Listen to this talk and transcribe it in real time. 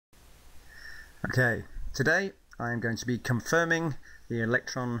Okay, today I am going to be confirming the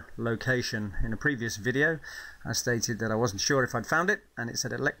electron location. In a previous video I stated that I wasn't sure if I'd found it, and it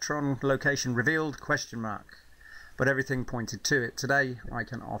said electron location revealed ? But everything pointed to it. Today I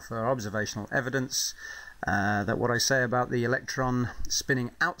can offer observational evidence that what I say about the electron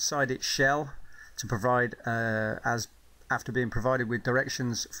spinning outside its shell to provide after being provided with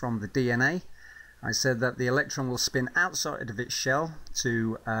directions from the DNA. I said that the electron will spin outside of its shell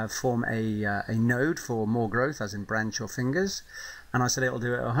to form a node for more growth, as in branch or fingers, and I said it will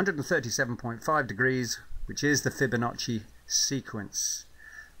do it at 137.5 degrees, which is the Fibonacci sequence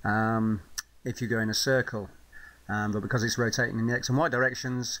if you go in a circle, but because it's rotating in the X and Y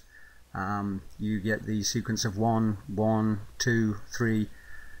directions, you get the sequence of 1, 1, 2, 3,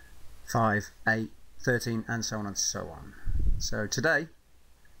 5, 8, 13, and so on and so on. So today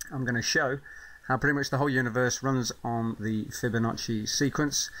I'm going to show how pretty much the whole universe runs on the Fibonacci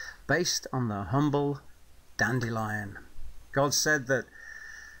sequence based on the humble dandelion. God said that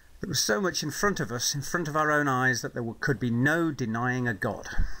there was so much in front of us, in front of our own eyes, that there could be no denying a God.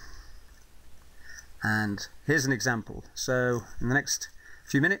 And here's an example. So in the next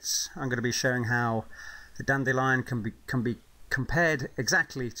few minutes I'm going to be showing how the dandelion can be compared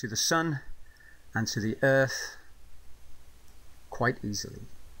exactly to the sun and to the earth quite easily.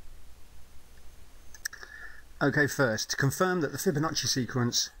 Okay, first, to confirm that the Fibonacci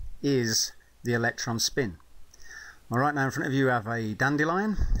sequence is the electron spin. Well, right now in front of you have a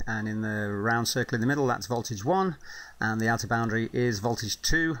dandelion, and in the round circle in the middle that's voltage 1, and the outer boundary is voltage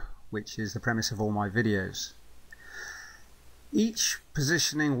 2, which is the premise of all my videos. Each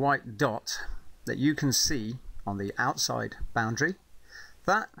positioning white dot that you can see on the outside boundary,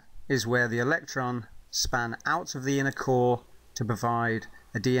 that is where the electron span out of the inner core to provide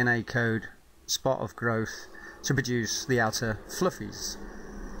a DNA code spot of growth to produce the outer fluffies.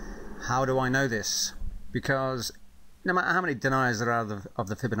 How do I know this? Because no matter how many deniers there are of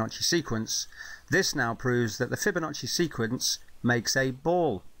the Fibonacci sequence, this now proves that the Fibonacci sequence makes a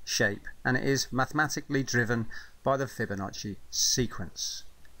ball shape, and it is mathematically driven by the Fibonacci sequence.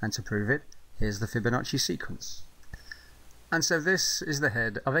 And to prove it, here's the Fibonacci sequence. And so this is the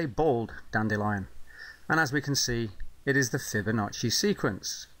head of a bald dandelion, and as we can see, it is the Fibonacci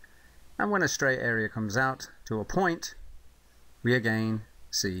sequence. And when a straight area comes out to a point, we again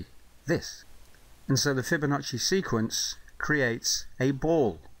see this. And so the Fibonacci sequence creates a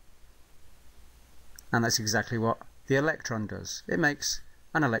ball. And that's exactly what the electron does. It makes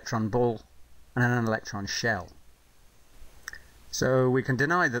an electron ball and an electron shell. So we can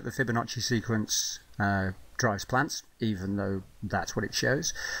deny that the Fibonacci sequence drives plants, even though that's what it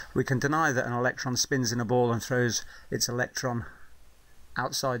shows. We can deny that an electron spins in a ball and throws its electron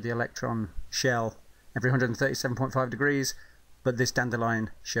outside the electron shell every 137.5 degrees, but this dandelion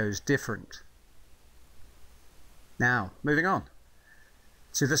shows different. Now, moving on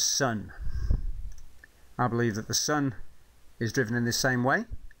to the sun. I believe that the sun is driven in the same way,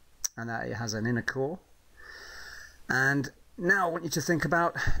 and that it has an inner core. And now I want you to think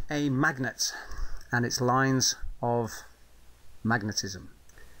about a magnet and its lines of magnetism.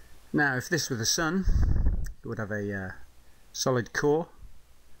 Now, if this were the sun, it would have a solid core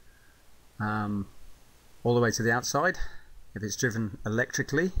all the way to the outside. If it's driven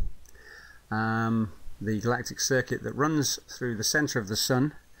electrically, the galactic circuit that runs through the center of the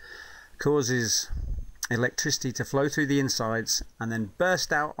sun causes electricity to flow through the insides and then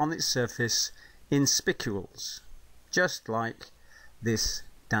burst out on its surface in spicules, just like this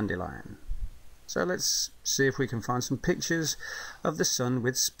dandelion. So let's see if we can find some pictures of the sun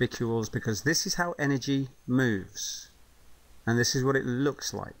with spicules, because this is how energy moves, and this is what it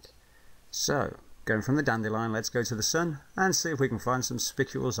looks like. So, going from the dandelion, let's go to the sun and see if we can find some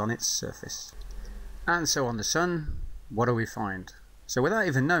spicules on its surface. And so on the sun, what do we find? So without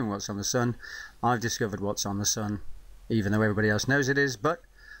even knowing what's on the sun, I've discovered what's on the sun, even though everybody else knows it is, but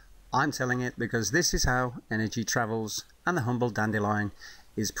I'm telling it because this is how energy travels, and the humble dandelion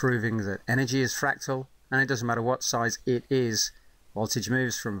is proving that energy is fractal, and it doesn't matter what size it is, voltage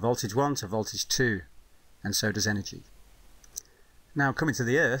moves from voltage 1 to voltage 2, and so does energy. Now, coming to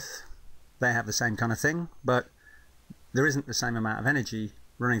the earth, they have the same kind of thing, but there isn't the same amount of energy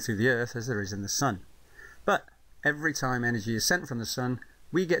running through the earth as there is in the sun. But every time energy is sent from the sun,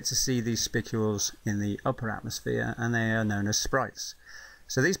 we get to see these spicules in the upper atmosphere, and they are known as sprites.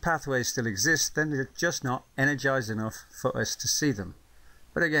 So these pathways still exist, then they're just not energized enough for us to see them.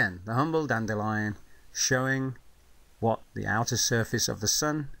 But again, the humble dandelion showing what the outer surface of the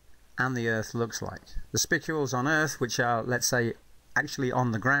sun and the earth looks like. The spicules on earth, which are, let's say, actually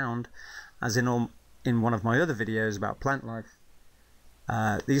on the ground, as in one of my other videos about plant life,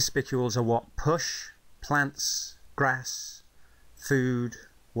 These spicules are what push plants, grass, food,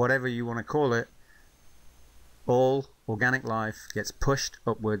 whatever you want to call it, all organic life gets pushed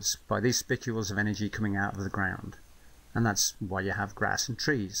upwards by these spicules of energy coming out of the ground. And that's why you have grass and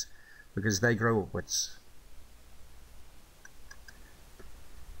trees, because they grow upwards.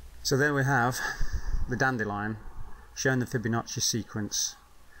 So there we have the dandelion showing the Fibonacci sequence,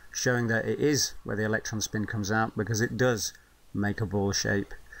 showing that it is where the electron spin comes out, because it does make a ball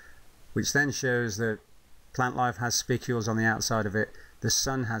shape, which then shows that plant life has spicules on the outside of it, the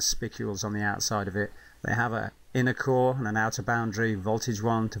sun has spicules on the outside of it, they have an inner core and an outer boundary, voltage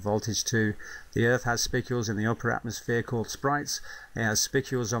 1 to voltage 2. The earth has spicules in the upper atmosphere called sprites. It has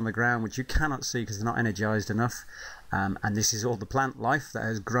spicules on the ground which you cannot see because they're not energized enough, and this is all the plant life that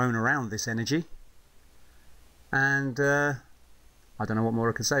has grown around this energy. And I don't know what more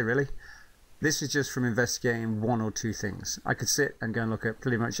I can say really. This is just from investigating one or two things. I could sit and go and look at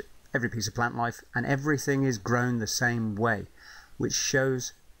pretty much every piece of plant life, and everything is grown the same way, which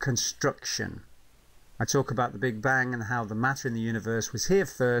shows construction. I talk about the Big Bang and how the matter in the universe was here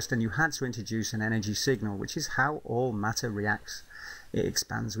first, and you had to introduce an energy signal, which is how all matter reacts. It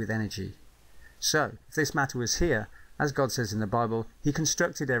expands with energy. So, if this matter was here, as God says in the Bible, He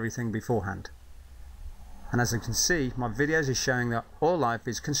constructed everything beforehand. And as you can see, my videos is showing that all life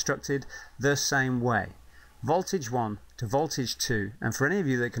is constructed the same way. Voltage 1 to voltage 2, and for any of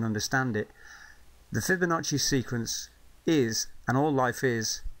you that can understand it, the Fibonacci sequence is, and all life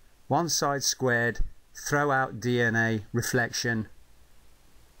is, one side squared, throw out DNA, reflection,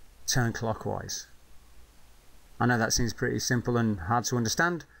 turn clockwise. I know that seems pretty simple and hard to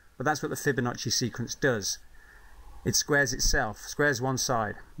understand, but that's what the Fibonacci sequence does. It squares itself, squares one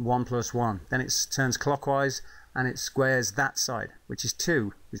side, 1 plus 1. Then it turns clockwise and it squares that side, which is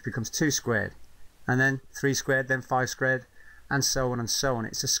 2, which becomes 2 squared. And then 3 squared, then 5 squared, and so on and so on.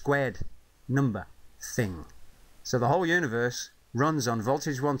 It's a squared number thing. So the whole universe runs on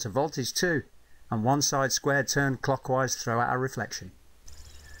voltage 1 to voltage 2, and one side squared turned clockwise, throw out a reflection.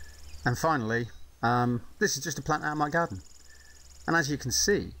 And finally, this is just a plant out of my garden. And as you can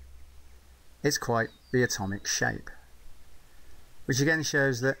see, it's quite the atomic shape, which again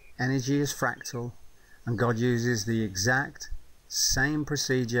shows that energy is fractal, and God uses the exact same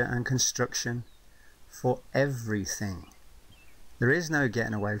procedure and construction for everything. There is no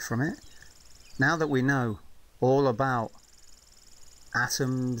getting away from it. Now that we know all about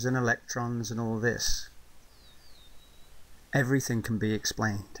atoms and electrons and all this, everything can be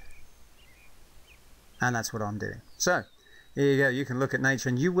explained. And that's what I'm doing. So here you go, you can look at nature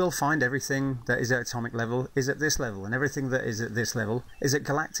and you will find everything that is at atomic level is at this level, and everything that is at this level is at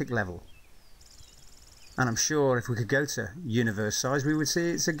galactic level. And I'm sure if we could go to universe size, we would see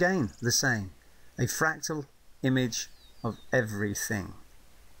it's again the same. A fractal image of everything.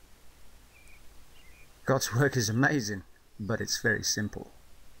 God's work is amazing, but it's very simple.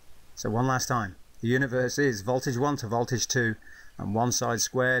 So one last time, the universe is voltage 1 to voltage 2, and one side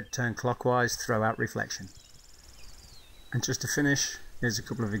squared, turn clockwise, throw out reflection. And just to finish, here's a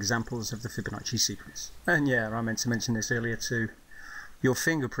couple of examples of the Fibonacci sequence. And yeah, I meant to mention this earlier too. Your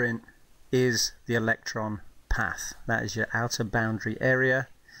fingerprint is the electron path. That is your outer boundary area.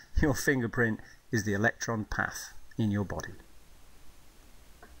 Your fingerprint is the electron path in your body.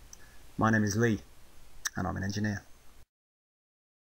 My name is Lee, and I'm an engineer.